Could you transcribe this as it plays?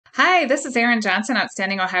Hi, this is Erin Johnson,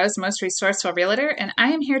 Outstanding Ohio's most resourceful realtor, and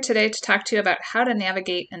I am here today to talk to you about how to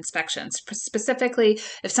navigate inspections. Specifically,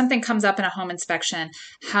 if something comes up in a home inspection,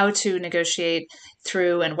 how to negotiate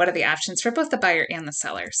through and what are the options for both the buyer and the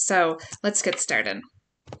seller. So let's get started.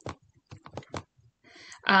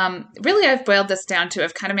 Really, I've boiled this down to,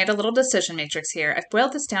 I've kind of made a little decision matrix here. I've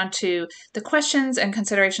boiled this down to the questions and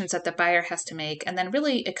considerations that the buyer has to make, and then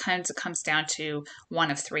really it kind of comes down to one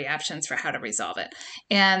of three options for how to resolve it.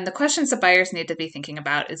 And the questions the buyers need to be thinking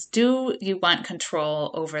about is, do you want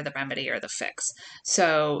control over the remedy or the fix?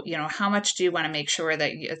 So, how much do you want to make sure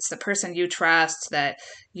that it's the person you trust, that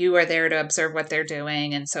you are there to observe what they're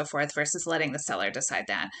doing and so forth, versus letting the seller decide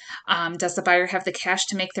that? Does the buyer have the cash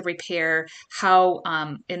to make the repair? How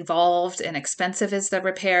involved and expensive is the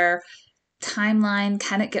repair? Timeline,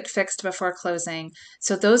 can it get fixed before closing?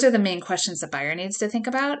 So those are the main questions the buyer needs to think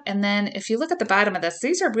about. And then if you look at the bottom of this,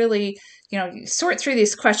 these are really, you sort through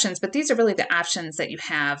these questions, but these are really the options that you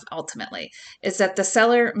have ultimately, is that the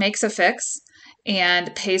seller makes a fix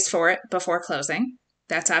and pays for it before closing.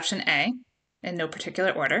 That's option A, in no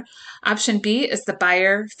particular order. Option B is the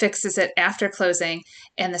buyer fixes it after closing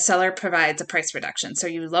and the seller provides a price reduction. So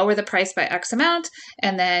you lower the price by X amount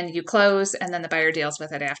and then you close, and then the buyer deals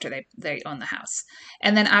with it after they own the house.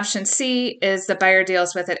 And then option C is the buyer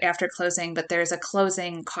deals with it after closing, but there's a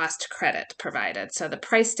closing cost credit provided. So the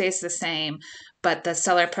price stays the same, but the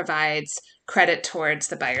seller provides credit towards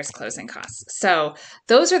the buyer's closing costs. So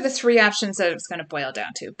those are the three options that it's going to boil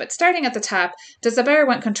down to. But starting at the top, does the buyer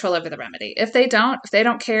want control over the remedy? If they don't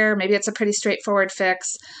care, maybe it's a pretty straightforward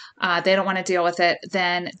fix, they don't want to deal with it,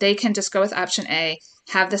 then they can just go with option A,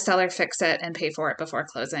 have the seller fix it and pay for it before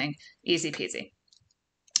closing. Easy peasy.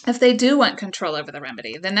 If they do want control over the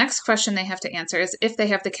remedy, the next question they have to answer is if they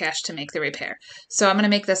have the cash to make the repair. So I'm going to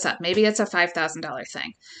make this up. Maybe it's a $5,000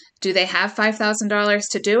 thing. Do they have $5,000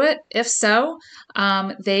 to do it? If so,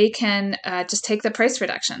 they can just take the price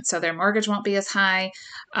reduction. So their mortgage won't be as high.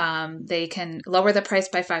 They can lower the price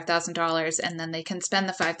by $5,000, and then they can spend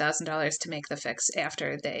the $5,000 to make the fix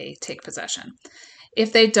after they take possession.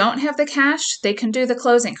 If they don't have the cash, they can do the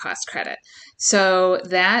closing cost credit. So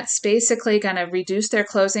that's basically going to reduce their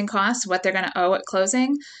closing costs, what they're going to owe at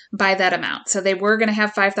closing, by that amount. So they were going to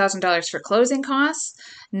have $5,000 for closing costs.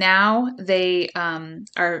 Now they are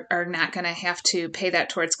not going to have to pay that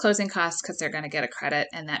towards closing costs because they're going to get a credit,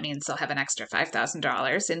 and that means they'll have an extra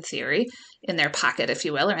 $5,000 in theory in their pocket, if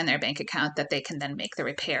you will, or in their bank account that they can then make the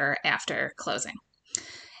repair after closing.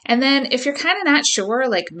 And then if you're kind of not sure,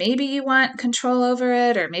 like maybe you want control over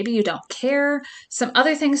it or maybe you don't care, some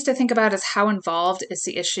other things to think about is how involved is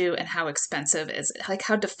the issue and how expensive is it? Like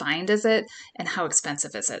how defined is it and how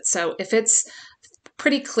expensive is it? So if it's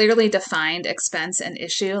pretty clearly defined expense and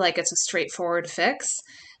issue, like it's a straightforward fix,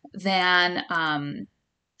 then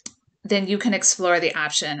you can explore the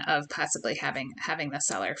option of possibly having the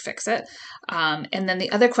seller fix it. And then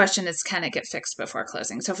the other question is, can it get fixed before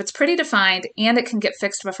closing? So if it's pretty defined and it can get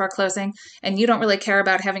fixed before closing and you don't really care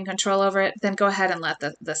about having control over it, then go ahead and let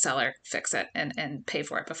the seller fix it and pay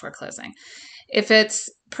for it before closing. If it's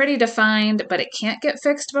pretty defined, but it can't get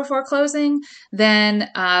fixed before closing, then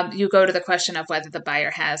you go to the question of whether the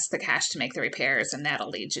buyer has the cash to make the repairs, and that'll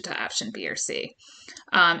lead you to option B or C.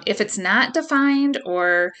 If it's not defined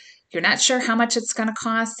or you're not sure how much it's going to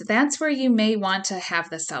cost, that's where you may want to have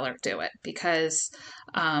the seller do it, because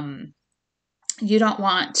you don't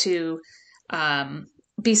want to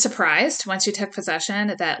be surprised once you took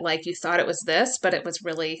possession that like you thought it was this, but it was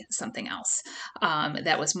really something else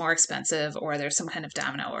that was more expensive, or there's some kind of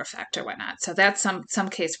domino effect or whatnot. So that's some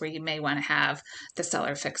case where you may want to have the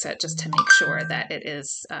seller fix it just to make sure that it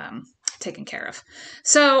is taken care of.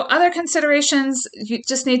 So other considerations, you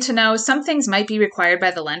just need to know some things might be required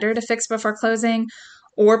by the lender to fix before closing,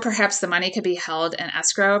 or perhaps the money could be held in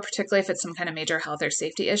escrow, particularly if it's some kind of major health or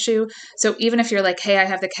safety issue. So even if you're like, hey, I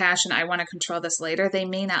have the cash and I want to control this later, they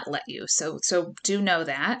may not let you. So do know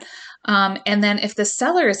that. And then if the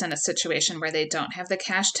seller is in a situation where they don't have the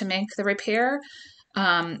cash to make the repair,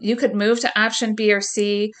 you could move to option B or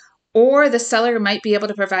C, or the seller might be able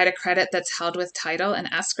to provide a credit that's held with title and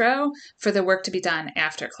escrow for the work to be done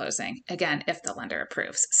after closing, again, if the lender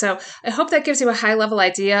approves. So I hope that gives you a high-level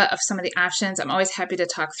idea of some of the options. I'm always happy to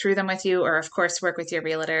talk through them with you, or of course, work with your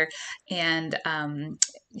realtor, and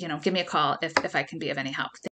give me a call if I can be of any help.